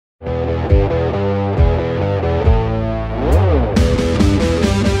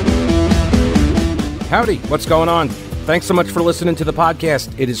Howdy, what's going on? Thanks so much for listening to the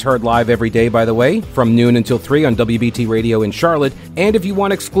podcast. It is heard live every day, by the way, from noon until 3 on WBT Radio in Charlotte. And if you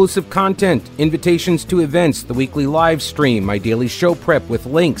want exclusive content, invitations to events, the weekly live stream, my daily show prep with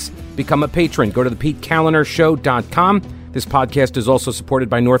links, become a patron. Go to thePeteKallinerShow.com. This podcast is also supported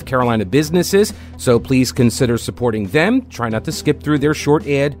by North Carolina businesses, so please consider supporting them. Try not to skip through their short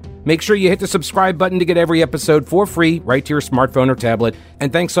ad. Make sure you hit the subscribe button to get every episode for free right to your smartphone or tablet.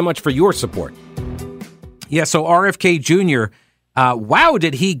 And thanks so much for your support. Yeah, so RFK Jr., wow,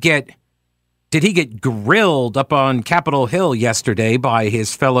 did he get grilled up on Capitol Hill yesterday by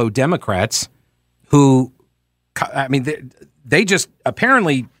his fellow Democrats who, I mean, they just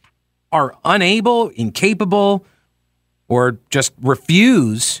apparently are unable, incapable, or just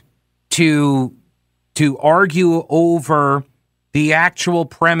refuse to argue over the actual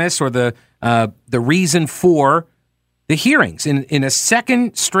premise or the reason for the hearings in a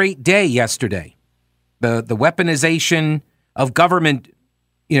second straight day yesterday. The weaponization of government,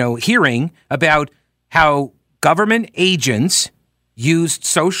 hearing about how government agents used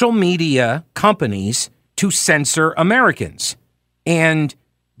social media companies to censor Americans. And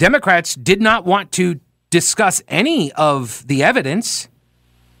Democrats did not want to discuss any of the evidence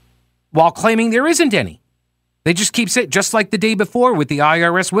while claiming there isn't any. They just keep saying, just like the day before with the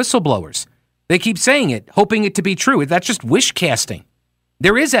IRS whistleblowers. They keep saying it, hoping it to be true. That's just wish casting.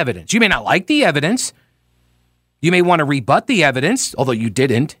 There is evidence. You may not like the evidence. You may want to rebut the evidence, although you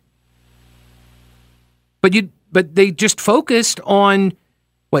didn't. But they just focused on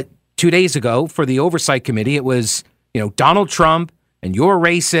 2 days ago for the Oversight Committee. It was, Donald Trump and you're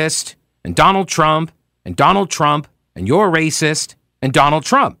racist, and Donald Trump and Donald Trump and you're racist and Donald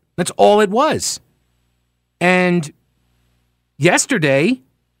Trump. That's all it was. And yesterday,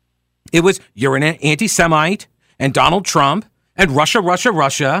 it was you're an anti-Semite and Donald Trump and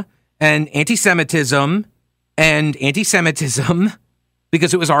Russia, and anti-Semitism and anti-Semitism,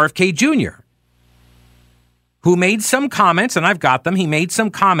 because it was RFK Jr. who made some comments, and I've got them. He made some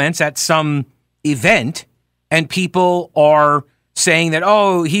comments at some event, and people are saying that,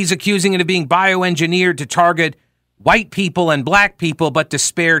 he's accusing it of being bioengineered to target white people and black people, but to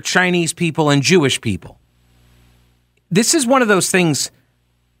spare Chinese people and Jewish people. This is one of those things,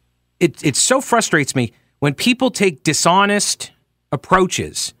 it so frustrates me when people take dishonest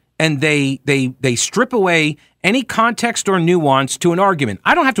approaches and they strip away any context or nuance to an argument.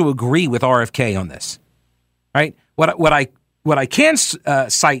 I don't have to agree with RFK on this, right? What I can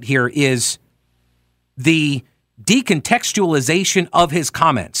cite here is the decontextualization of his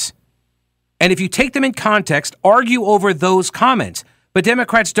comments. And if you take them in context, argue over those comments. But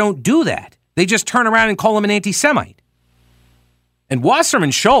Democrats don't do that. They just turn around and call him an anti-Semite. And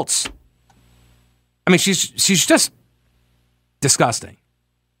Wasserman Schultz, I mean, she's just disgusting.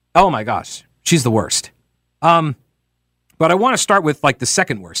 Oh my gosh, she's the worst. But I want to start with the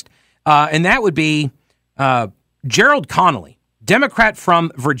second worst. And that would be Gerald Connolly, Democrat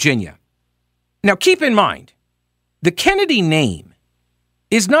from Virginia. Now, keep in mind, the Kennedy name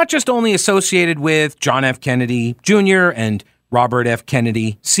is not just only associated with John F. Kennedy Jr. and Robert F.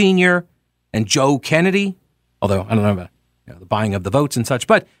 Kennedy Sr. and Joe Kennedy, although I don't know about the buying of the votes and such,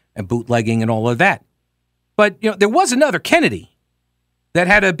 and bootlegging and all of that. But, there was another Kennedy that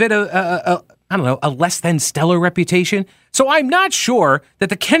had a bit of, a less than stellar reputation. So I'm not sure that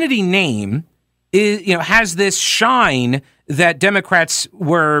the Kennedy name is, has this shine that Democrats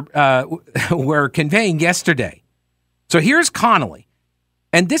were conveying yesterday. So here's Connolly.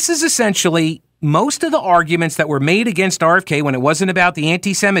 And this is essentially most of the arguments that were made against RFK when it wasn't about the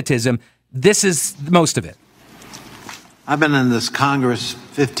anti-Semitism. This is most of it. I've been in this Congress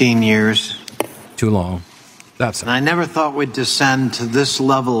 15 years. Too long. That's it. And I never thought we'd descend to this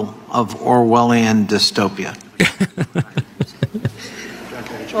level of Orwellian dystopia.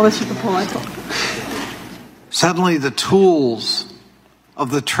 Suddenly the tools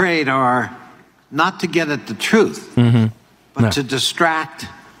of the trade are not to get at the truth, but to distract,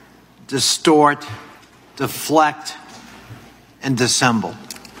 distort, deflect, and dissemble.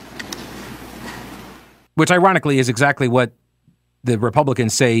 Which ironically is exactly what the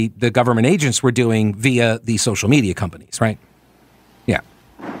Republicans say the government agents were doing via the social media companies, right? Yeah.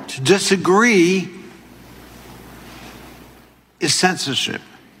 To disagree is censorship.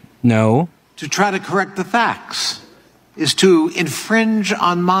 No. To try to correct the facts is to infringe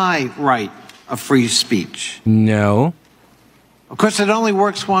on my right of free speech. No. Of course, it only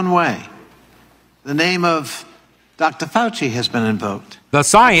works one way. The name of Dr. Fauci has been invoked. The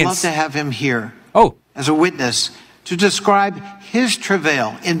science. I'd love to have him here as a witness to describe his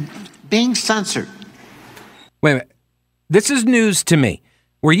travail in being censored. Wait a minute. This is news to me.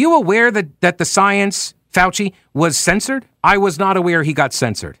 Were you aware that the science, Fauci, was censored? I was not aware he got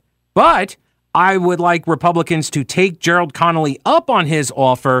censored. But I would like Republicans to take Gerald Connolly up on his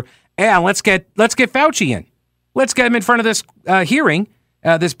offer, and let's get Fauci in. Let's get him in front of this hearing,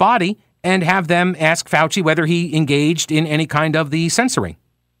 this body, and have them ask Fauci whether he engaged in any kind of the censoring.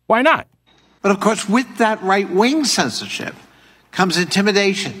 Why not? But of course, with that right-wing censorship comes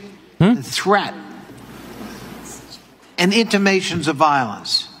intimidation and threat and intimations of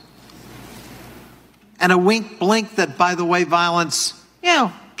violence. And a wink blink that, by the way, violence,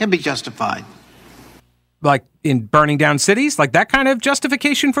 can be justified. Like in burning down cities? Like that kind of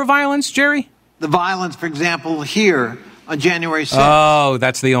justification for violence, Jerry? The violence, for example, here on January 6th. Oh,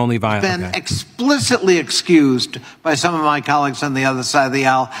 that's the only violence. Been explicitly excused by some of my colleagues on the other side of the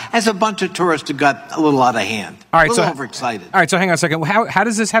aisle as a bunch of tourists who got a little out of hand. All right, a little overexcited. All right, so hang on a second. How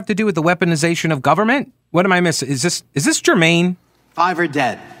does this have to do with the weaponization of government? What am I missing? Is this germane? 5 are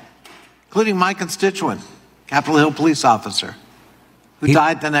dead, including my constituent, Capitol Hill police officer, who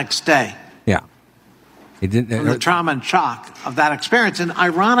died the next day. Yeah. From the trauma and shock of that experience. And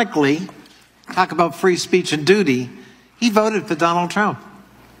ironically, talk about free speech and duty, he voted for Donald Trump.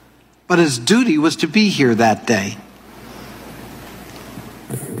 But his duty was to be here that day.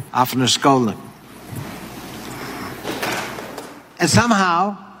 Often a scolding. And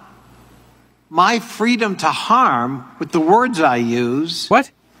somehow, my freedom to harm with the words I use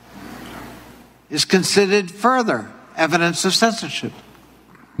is considered further evidence of censorship.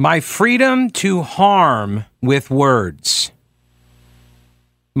 My freedom to harm with words.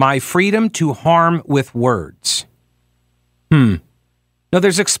 My freedom to harm with words. Now,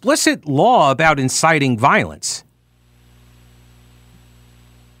 there's explicit law about inciting violence.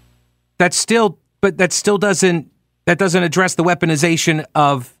 That doesn't address the weaponization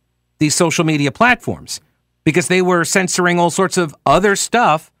of these social media platforms, because they were censoring all sorts of other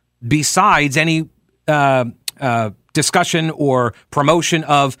stuff besides any discussion or promotion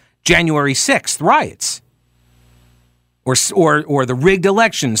of January 6th riots or the rigged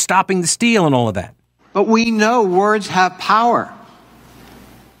election, stopping the steal and all of that. But we know words have power.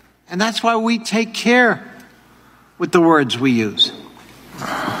 And that's why we take care with the words we use.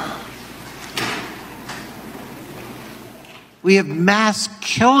 We have mass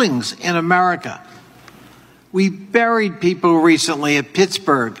killings in America. We buried people recently at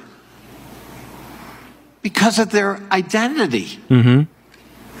Pittsburgh because of their identity.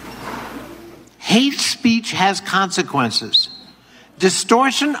 Hate speech has consequences.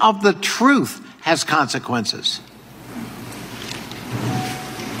 Distortion of the truth has consequences.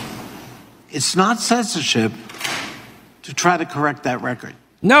 It's not censorship to try to correct that record.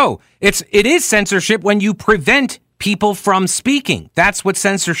 No, it is censorship when you prevent people from speaking. That's what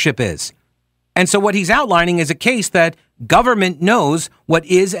censorship is. And so what he's outlining is a case that government knows what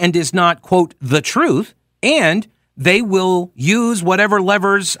is and is not, quote, the truth, and they will use whatever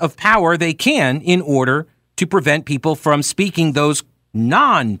levers of power they can in order to prevent people from speaking those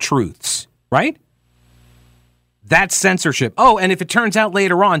non-truths, right? That's censorship. Oh, and if it turns out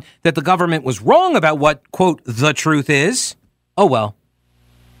later on that the government was wrong about what, quote, the truth is, oh well.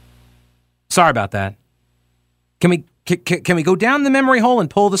 Sorry about that. Can we go down the memory hole and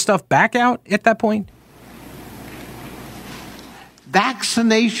pull the stuff back out at that point?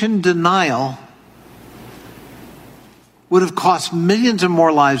 Vaccination denial would have cost millions of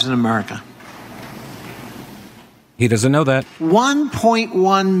more lives in America. He doesn't know that.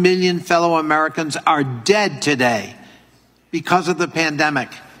 1.1 million fellow Americans are dead today because of the pandemic.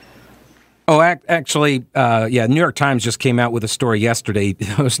 Oh, actually, New York Times just came out with a story yesterday.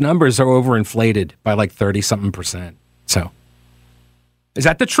 Those numbers are overinflated by like 30-something%. So, is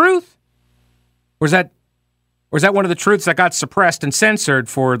that the truth? Or is that one of the truths that got suppressed and censored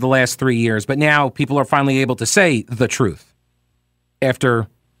for the last 3 years, but now people are finally able to say the truth after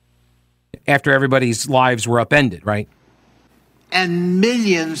everybody's lives were upended, right? And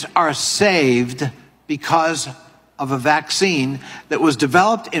millions are saved because of a vaccine that was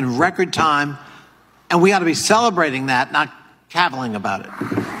developed in record time, and we ought to be celebrating that, not cavilling about it.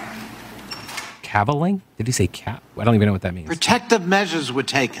 Cavilling? Did he say cap? I don't even know what that means. Protective measures were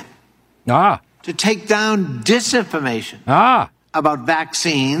taken. To take down disinformation about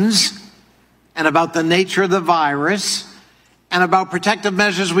vaccines and about the nature of the virus and about protective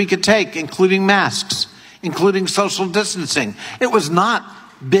measures we could take, including masks, including social distancing. It was not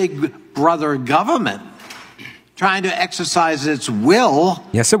big brother government trying to exercise its will.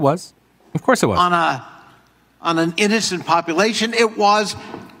 Yes, it was. Of course it was. On an innocent population. It was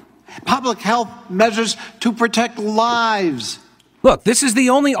public health measures to protect lives. Look, this is the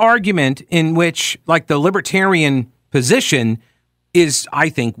only argument in which, like the libertarian position, is, I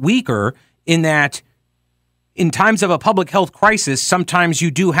think, weaker in that in times of a public health crisis, sometimes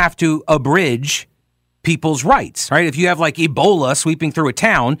you do have to abridge people's rights, right? If you have like Ebola sweeping through a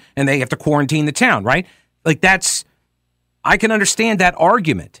town and they have to quarantine the town, right? Like I can understand that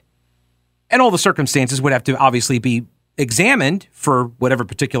argument. And all the circumstances would have to obviously be examined for whatever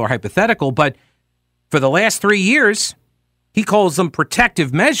particular hypothetical. But for the last 3 years, he calls them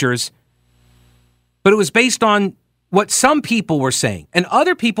protective measures. But it was based on what some people were saying. And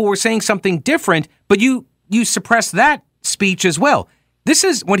other people were saying something different, but you suppress that speech as well. This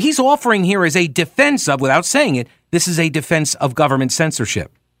is what he's offering here is a defense of, without saying it, this is a defense of government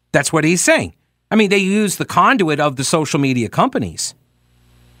censorship. That's what he's saying. I mean, they use the conduit of the social media companies.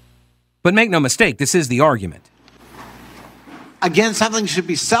 But make no mistake, this is the argument. Again, something should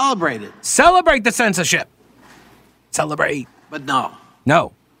be celebrated. Celebrate the censorship. Celebrate. But no.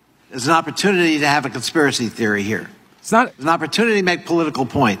 No. There's an opportunity to have a conspiracy theory here. There's an opportunity to make political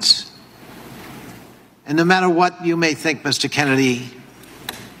points. And no matter what you may think, Mr. Kennedy,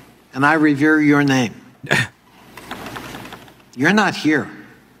 and I revere your name, you're not here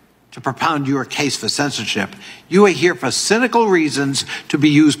to propound your case for censorship. You are here for cynical reasons to be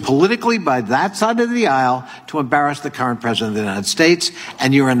used politically by that side of the aisle to embarrass the current president of the United States,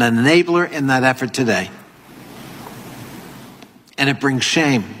 and you're an enabler in that effort today. And it brings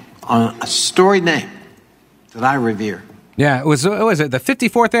shame on a storied name that I revere. Yeah, was it the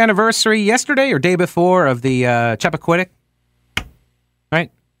 54th anniversary yesterday or day before of the Chappaquiddick?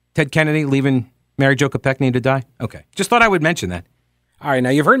 Right? Ted Kennedy leaving Mary Jo Kopechne to die? Okay. Just thought I would mention that. All right,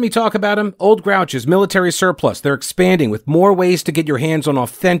 now you've heard me talk about them. Old Grouch's military surplus. They're expanding with more ways to get your hands on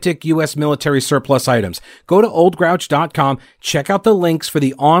authentic U.S. military surplus items. Go to oldgrouch.com. Check out the links for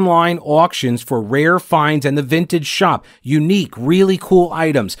the online auctions for rare finds and the vintage shop. Unique, really cool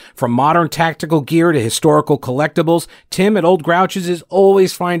items. From modern tactical gear to historical collectibles, Tim at Old Grouch's is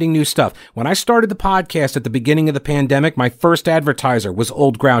always finding new stuff. When I started the podcast at the beginning of the pandemic, my first advertiser was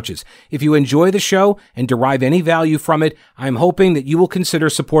Old Grouch's. If you enjoy the show and derive any value from it, I'm hoping that you will consider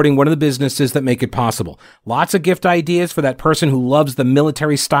supporting one of the businesses that make it possible. Lots of gift ideas for that person who loves the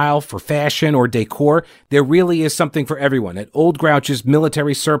military style for fashion or decor. There really is something for everyone at Old Grouch's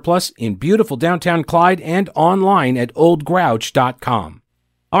Military Surplus in beautiful downtown Clyde and online at oldgrouch.com.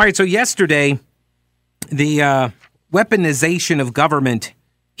 All right, so yesterday, the weaponization of government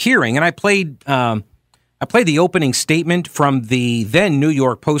hearing, and I played the opening statement from the then New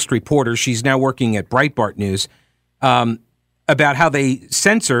York Post reporter. She's now working at Breitbart News. About how they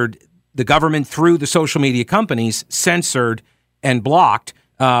censored the government through the social media companies, censored and blocked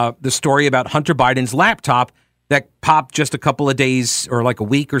the story about Hunter Biden's laptop that popped just a couple of days or like a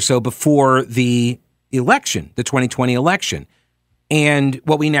week or so before the election, the 2020 election. And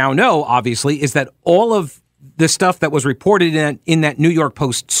what we now know, obviously, is that all of the stuff that was reported in that New York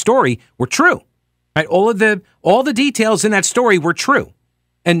Post story were true. Right? All the details in that story were true.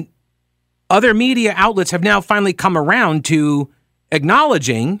 And other media outlets have now finally come around to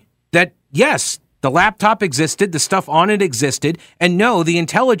acknowledging that, yes, the laptop existed, the stuff on it existed, and no, the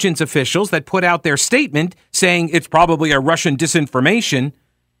intelligence officials that put out their statement saying it's probably a Russian disinformation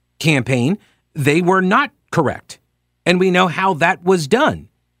campaign, they were not correct. And we know how that was done,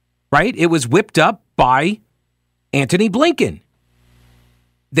 right? It was whipped up by Antony Blinken.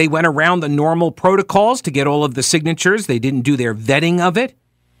 They went around the normal protocols to get all of the signatures. They didn't do their vetting of it.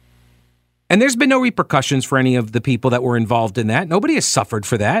 And there's been no repercussions for any of the people that were involved in that. Nobody has suffered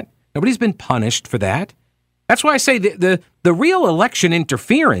for that. Nobody's been punished for that. That's why I say the real election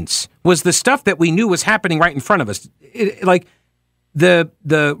interference was the stuff that we knew was happening right in front of us. Like the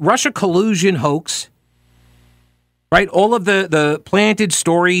Russia collusion hoax, right? All of the planted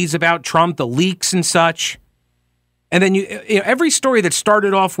stories about Trump, the leaks and such. And then every story that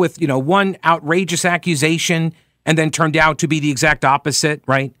started off with, one outrageous accusation and then turned out to be the exact opposite,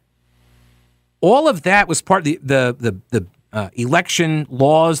 right? All of that was part of the election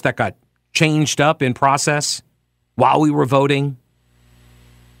laws that got changed up in process while we were voting.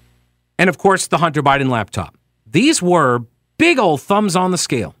 And, of course, the Hunter Biden laptop. These were big old thumbs on the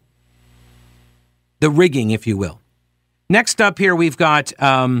scale. The rigging, if you will. Next up here, we've got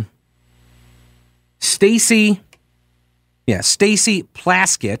Stacey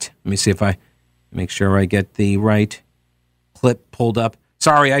Plaskett. Let me see if I make sure I get the right clip pulled up.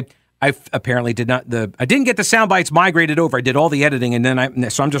 Sorry, I apparently did not. I didn't get the sound bites migrated over. I did all the editing,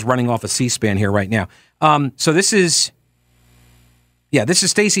 and so I'm just running off a C-SPAN here right now. So this is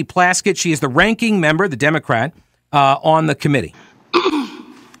Stacey Plaskett. She is the ranking member, the Democrat, on the committee.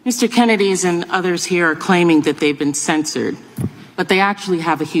 Mr. Kennedy's and others here are claiming that they've been censored, but they actually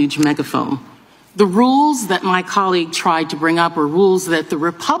have a huge megaphone. The rules that my colleague tried to bring up are rules that the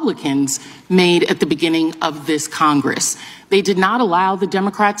Republicans made at the beginning of this Congress. They did not allow the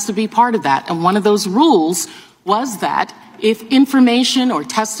Democrats to be part of that. And one of those rules was that if information or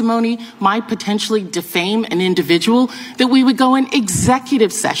testimony might potentially defame an individual, that we would go in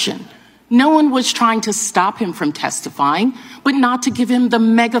executive session. No one was trying to stop him from testifying, but not to give him the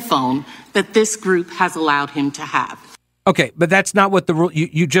megaphone that this group has allowed him to have. Okay, but that's not what the rule,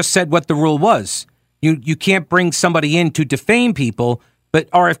 you just said what the rule was. You can't bring somebody in to defame people, but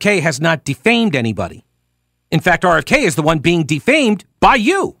RFK has not defamed anybody. In fact, RFK is the one being defamed by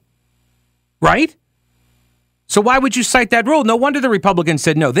you, right? So why would you cite that rule? No wonder the Republicans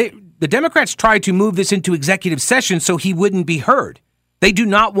said no. The Democrats tried to move this into executive session so he wouldn't be heard. They do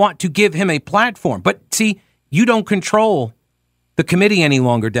not want to give him a platform. But see, you don't control the committee any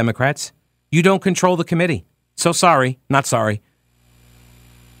longer, Democrats. You don't control the committee. So sorry, not sorry.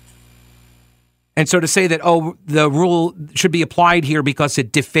 And so to say that, oh, the rule should be applied here because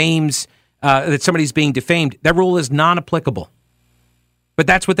it defames, that somebody's being defamed, that rule is non-applicable. But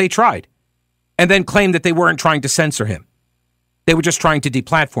that's what they tried. And then claimed that they weren't trying to censor him. They were just trying to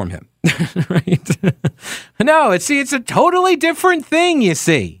deplatform him. Right? No, it's a totally different thing, you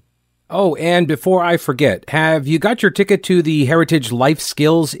see. Oh, and before I forget, have you got your ticket to the Heritage Life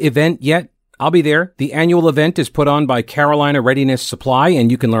Skills event yet? I'll be there. The annual event is put on by Carolina Readiness Supply, and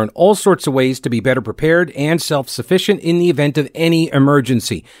you can learn all sorts of ways to be better prepared and self-sufficient in the event of any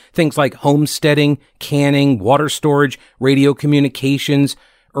emergency. Things like homesteading, canning, water storage, radio communications,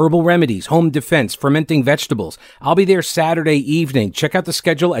 herbal remedies, home defense, fermenting vegetables. I'll be there Saturday evening. Check out the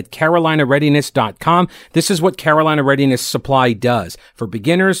schedule at carolinareadiness.com. This is what Carolina Readiness Supply does. For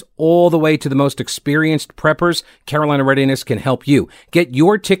beginners all the way to the most experienced preppers, Carolina Readiness can help you. Get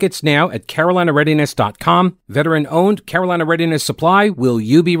your tickets now at carolinareadiness.com. Veteran-owned Carolina Readiness Supply. Will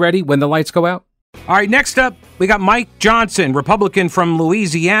you be ready when the lights go out? All right, next up, we got Mike Johnson, Republican from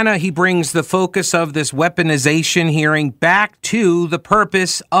Louisiana. He brings the focus of this weaponization hearing back to the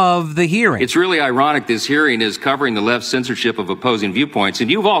purpose of the hearing. It's really ironic this hearing is covering the left's censorship of opposing viewpoints, and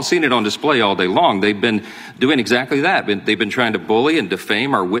you've all seen it on display all day long. They've been doing exactly that. They've been trying to bully and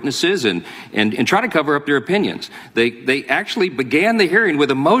defame our witnesses and try to cover up their opinions. They actually began the hearing with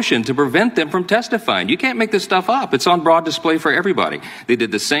a motion to prevent them from testifying. You can't make this stuff up. It's on broad display for everybody. They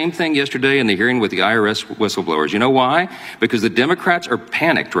did the same thing yesterday in the hearing with the IRS whistleblowers. You know why? Because the Democrats are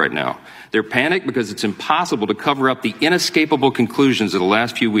panicked right now. They're panicked because it's impossible to cover up the inescapable conclusions of the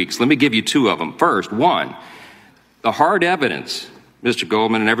last few weeks. Let me give you two of them. First, one, the hard evidence, Mr.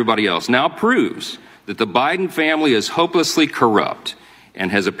 Goldman and everybody else, now proves that the Biden family is hopelessly corrupt and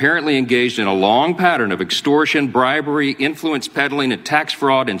has apparently engaged in a long pattern of extortion, bribery, influence peddling, and tax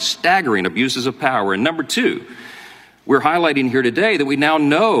fraud and staggering abuses of power. And number two, we're highlighting here today that we now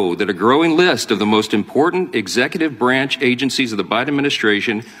know that a growing list of the most important executive branch agencies of the Biden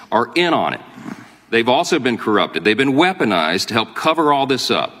administration are in on it. They've also been corrupted. They've been weaponized to help cover all this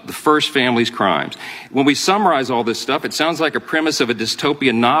up, the first family's crimes. When we summarize all this stuff, it sounds like a premise of a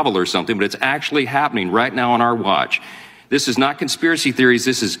dystopian novel or something, but it's actually happening right now on our watch. This is not conspiracy theories.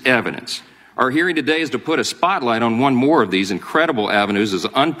 This is evidence. Our hearing today is to put a spotlight on one more of these incredible avenues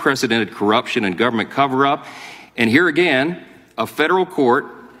of unprecedented corruption and government cover-up. And here again, a federal court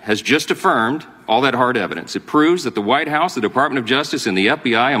has just affirmed all that hard evidence. It proves that the White House, the Department of Justice, and the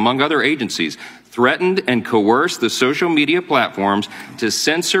FBI, among other agencies, threatened and coerced the social media platforms to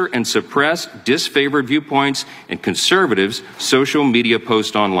censor and suppress disfavored viewpoints and conservatives' social media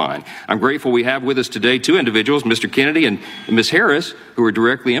posts online. I'm grateful we have with us today two individuals, Mr. Kennedy and Ms. Harris, who were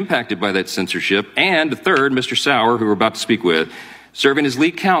directly impacted by that censorship, and the third, Mr. Sauer, who we're about to speak with, serving as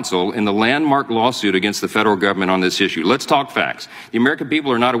lead counsel in the landmark lawsuit against the federal government on this issue. Let's talk facts. The American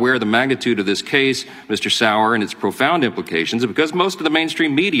people are not aware of the magnitude of this case, Mr. Sauer, and its profound implications, because most of the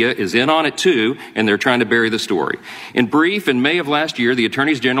mainstream media is in on it too, and they're trying to bury the story. In brief, in May of last year, the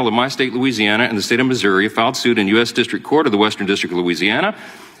attorneys general of my state, Louisiana, and the state of Missouri filed suit in U.S. District Court of the Western District of Louisiana.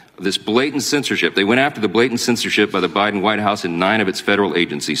 This blatant censorship. They went after the blatant censorship by the Biden White House in 9 of its federal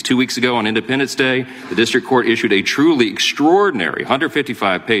agencies. 2 weeks ago on Independence Day, the district court issued a truly extraordinary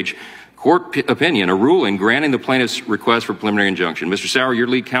 155-page court opinion, a ruling granting the plaintiff's request for preliminary injunction. Mr. Sauer, your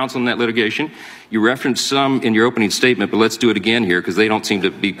lead counsel in that litigation. You referenced some in your opening statement, but let's do it again here because they don't seem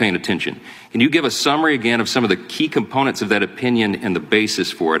to be paying attention. Can you give a summary again of some of the key components of that opinion and the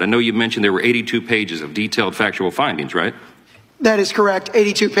basis for it? I know you mentioned there were 82 pages of detailed factual findings, right? That is correct.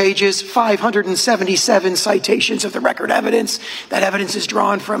 82 pages, 577 citations of the record evidence. That evidence is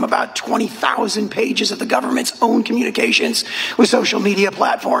drawn from about 20,000 pages of the government's own communications with social media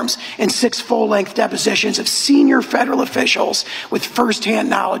platforms and 6 full-length depositions of senior federal officials with firsthand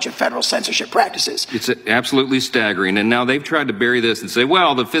knowledge of federal censorship practices. It's absolutely staggering. And now they've tried to bury this and say,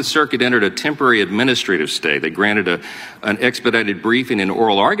 well, the Fifth Circuit entered a temporary administrative stay. They granted an expedited briefing and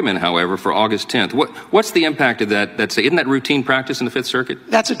oral argument, however, for August 10th. What's the impact of that? Isn't that routine practice in the Fifth Circuit?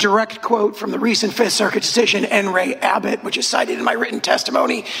 That's a direct quote from the recent Fifth Circuit decision, N. Ray Abbott, which is cited in my written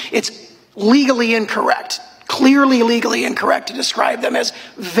testimony. It's legally incorrect, clearly legally incorrect to describe them as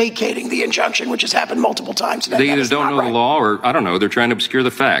vacating the injunction, which has happened multiple times. They either don't know the law or, I don't know, they're trying to obscure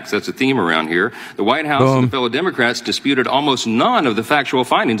the facts. That's a theme around here. The White House and the fellow Democrats disputed almost none of the factual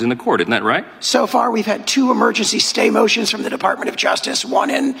findings in the court. Isn't that right? So far, we've had 2 emergency stay motions from the Department of Justice, one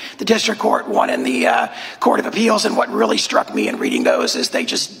in the district court, one in the Court of Appeals. And what really struck me in reading those is they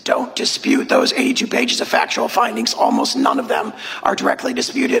just don't dispute those 82 pages of factual findings. Almost none of them are directly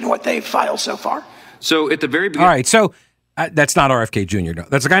disputed in what they've filed so far. So at the very beginning... All right, so that's not RFK Jr. No.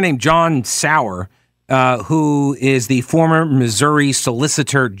 That's a guy named John Sauer, who is the former Missouri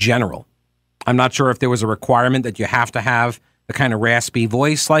Solicitor General. I'm not sure if there was a requirement that you have to have the kind of raspy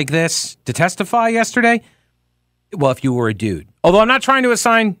voice like this to testify yesterday. Well, if you were a dude. Although I'm not trying to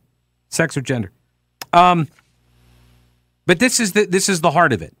assign sex or gender. But this is the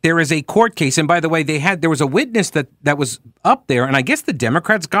heart of it. There is a court case, and by the way, there was a witness that was up there, and I guess the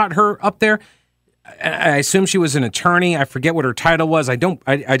Democrats got her up there. I assume she was an attorney. I forget what her title was. I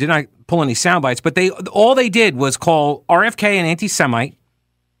did not pull any sound bites, but all they did was call RFK an anti-Semite,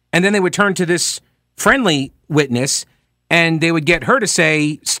 and then they would turn to this friendly witness, and they would get her to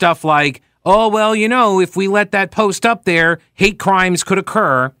say stuff like, oh, well, if we let that post up there, hate crimes could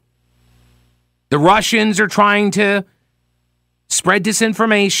occur. The Russians are trying to spread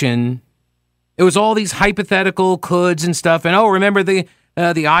disinformation. It was all these hypothetical coulds and stuff. And, remember the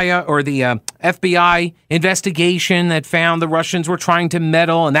IA or the FBI investigation that found the Russians were trying to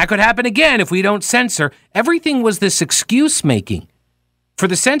meddle, and that could happen again if we don't censor. Everything was this excuse making for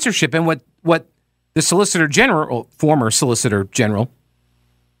the censorship. And what the Solicitor General, former Solicitor General,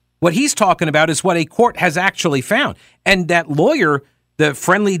 what he's talking about is what a court has actually found. And that lawyer, the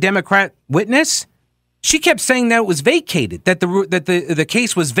friendly Democrat witness, she kept saying that it was vacated, that the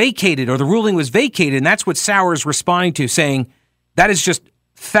case was vacated or the ruling was vacated, and that's what Sauer's responding to, saying that is just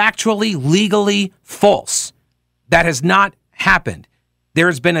factually, legally false. That has not happened. There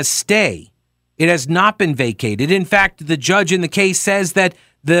has been a stay. It has not been vacated. In fact, the judge in the case says that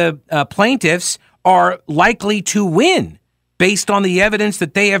the plaintiffs are likely to win based on the evidence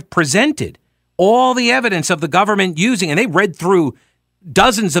that they have presented. All the evidence of the government using, and they read through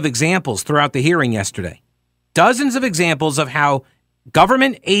dozens of examples throughout the hearing yesterday. Dozens of examples of how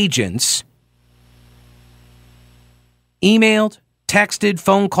government agents emailed, texted,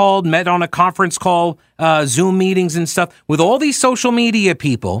 phone called, met on a conference call, Zoom meetings and stuff with all these social media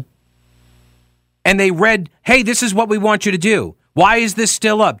people. And they read, hey, this is what we want you to do. Why is this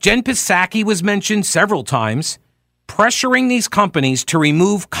still up? Jen Psaki was mentioned several times, pressuring these companies to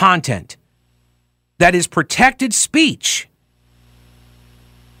remove content that is protected speech.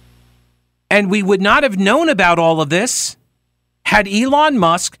 And we would not have known about all of this had Elon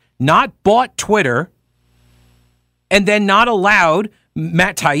Musk not bought Twitter and then not allowed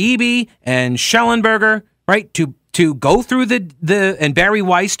Matt Taibbi and Schellenberger, right, to go through the and Barry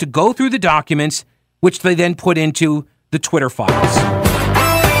Weiss to go through the documents, which they then put into the Twitter files.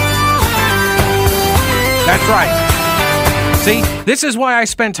 That's right. See, this is why I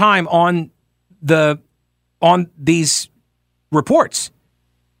spent time on these reports.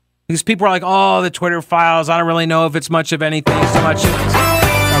 Because people are like, oh, the Twitter files, I don't really know if it's much of anything, so much. Okay.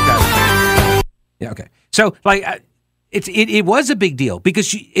 Yeah, okay. So, it was a big deal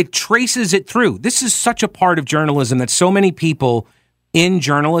because it traces it through. This is such a part of journalism that so many people in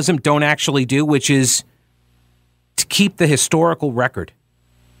journalism don't actually do, which is to keep the historical record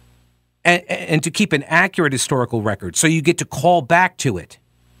and to keep an accurate historical record so you get to call back to it.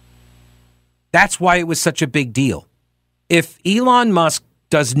 That's why it was such a big deal. If Elon Musk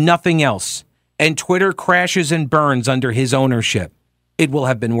does nothing else and Twitter crashes and burns under his ownership, it will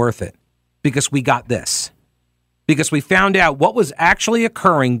have been worth it because we got this. Because we found out what was actually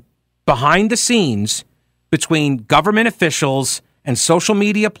occurring behind the scenes between government officials and social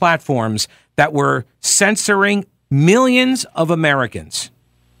media platforms that were censoring millions of Americans.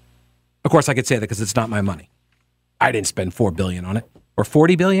 Of course, I could say that because it's not my money. I didn't spend $4 billion on it. Or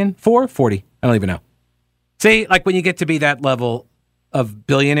 $40 billion? 40? I don't even know. See, like when you get to be that level of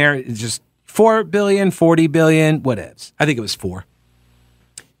billionaire, it's just $4 billion, $40 billion, whatevs. I think it was 4.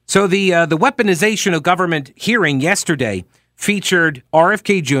 So the weaponization of government hearing yesterday featured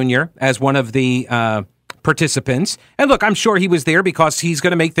RFK Jr. as one of the participants. And look, I'm sure he was there because he's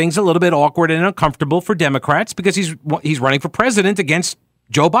going to make things a little bit awkward and uncomfortable for Democrats because he's running for president against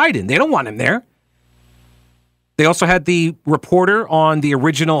Joe Biden. They don't want him there. They also had the reporter on the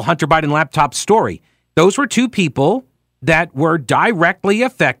original Hunter Biden laptop story. Those were 2 people that were directly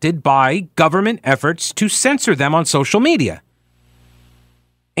affected by government efforts to censor them on social media.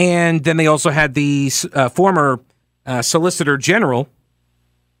 And then they also had the former Solicitor General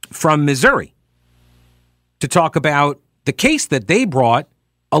from Missouri to talk about the case that they brought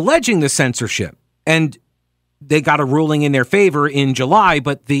alleging the censorship. And they got a ruling in their favor in July,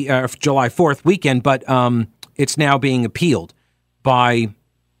 but the July 4th weekend, but it's now being appealed by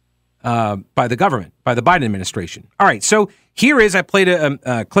the government, by the Biden administration. All right, so here is, I played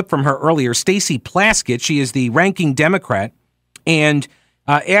a clip from her earlier, Stacey Plaskett. She is the ranking Democrat, and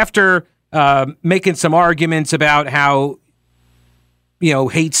after making some arguments about how,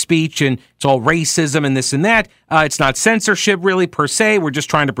 hate speech and it's all racism and this and that, it's not censorship really per se. We're just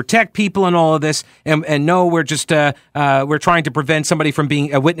trying to protect people and all of this. And no, we're just we're trying to prevent somebody from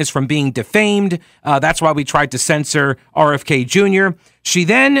being a witness from being defamed. That's why we tried to censor RFK Jr. She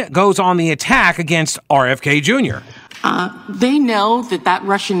then goes on the attack against RFK Jr. They know that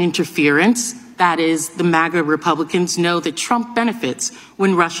Russian interference, that is, the MAGA Republicans know that Trump benefits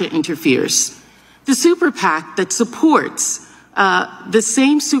when Russia interferes. The super PAC that supports the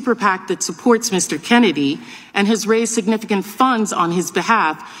same super PAC that supports Mr. Kennedy and has raised significant funds on his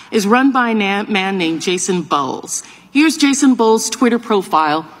behalf is run by a man named Jason Bowles. Here's Jason Bowles' Twitter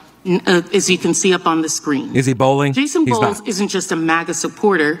profile, as you can see up on the screen. Is he bowling? Jason Bowles isn't just a MAGA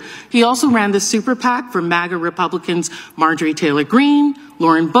supporter. He also ran the super PAC for MAGA Republicans Marjorie Taylor Greene,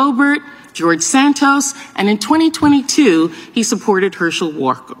 Lauren Boebert, George Santos, and in 2022, he supported Herschel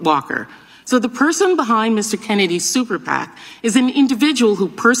Walker. So the person behind Mr. Kennedy's super PAC is an individual who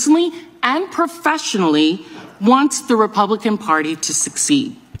personally and professionally wants the Republican Party to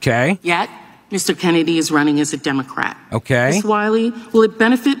succeed. Okay. Yet, Mr. Kennedy is running as a Democrat. Okay. Ms. Wiley, will it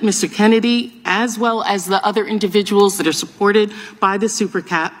benefit Mr. Kennedy as well as the other individuals that are supported by the super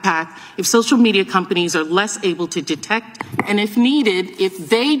PAC if social media companies are less able to detect and, if needed, if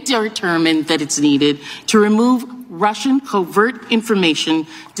they determine that it's needed, to remove Russian covert information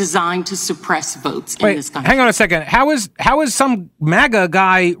designed to suppress votes in this country? Hang on a second. How is some MAGA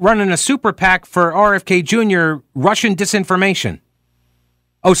guy running a super PAC for RFK Jr. Russian disinformation?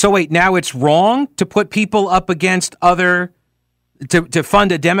 Oh, so wait, now it's wrong to put people up against to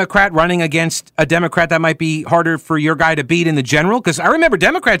fund a Democrat running against a Democrat that might be harder for your guy to beat in the general? Because I remember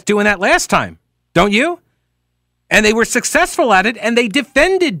Democrats doing that last time, don't you? And they were successful at it, and they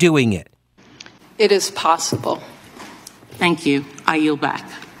defended doing it. It is possible. Thank you. I yield back.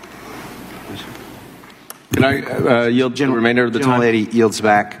 Can I yield the remainder of the time? Lady yields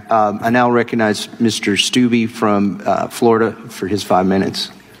back. I now recognize Mr. Stubbe from Florida for his 5 minutes.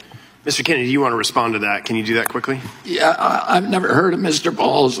 Mr. Kennedy, do you want to respond to that? Can you do that quickly? Yeah, I've never heard of Mr.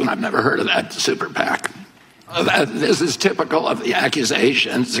 Bowles, and I've never heard of that super PAC. This is typical of the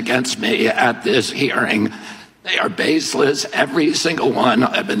accusations against me at this hearing. They are baseless, every single one.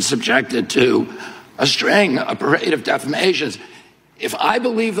 I've been subjected to a parade of defamations. If I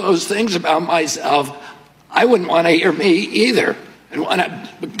believe those things about myself, I wouldn't want to hear me either. I'd want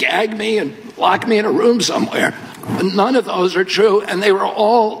to gag me and lock me in a room somewhere. But none of those are true, and they were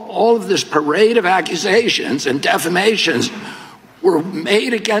all of this parade of accusations and defamations were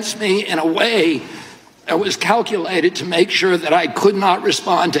made against me in a way that was calculated to make sure that I could not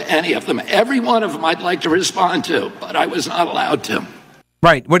respond to any of them. Every one of them I'd like to respond to, but I was not allowed to.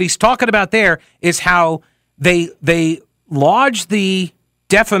 Right. What he's talking about there is how they lodge the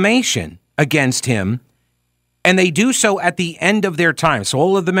defamation against him, and they do so at the end of their time. So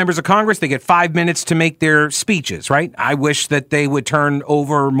all of the members of Congress, they get 5 minutes to make their speeches, right? I wish that they would turn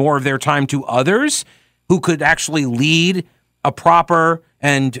over more of their time to others who could actually lead a proper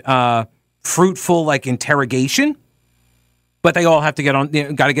and fruitful, interrogation. But they all have to get on,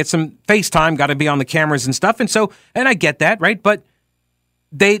 got to get some FaceTime, got to be on the cameras and stuff. And I get that, right? But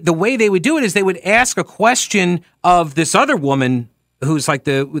the way they would do it is they would ask a question of this other woman who's like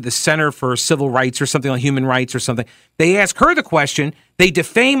the Center for Civil Rights or something, like Human Rights or something. They ask her the question, they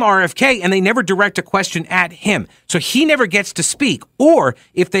defame RFK, and they never direct a question at him. So he never gets to speak. Or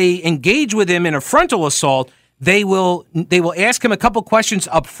if they engage with him in a frontal assault, they will ask him a couple questions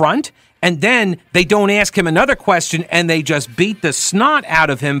up front, and then they don't ask him another question, and they just beat the snot out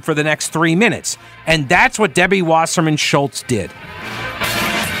of him for the next 3 minutes. And that's what Debbie Wasserman Schultz did.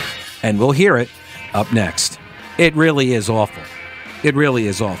 And we'll hear it up next. It really is awful. It really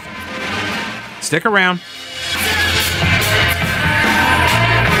is awful. Stick around.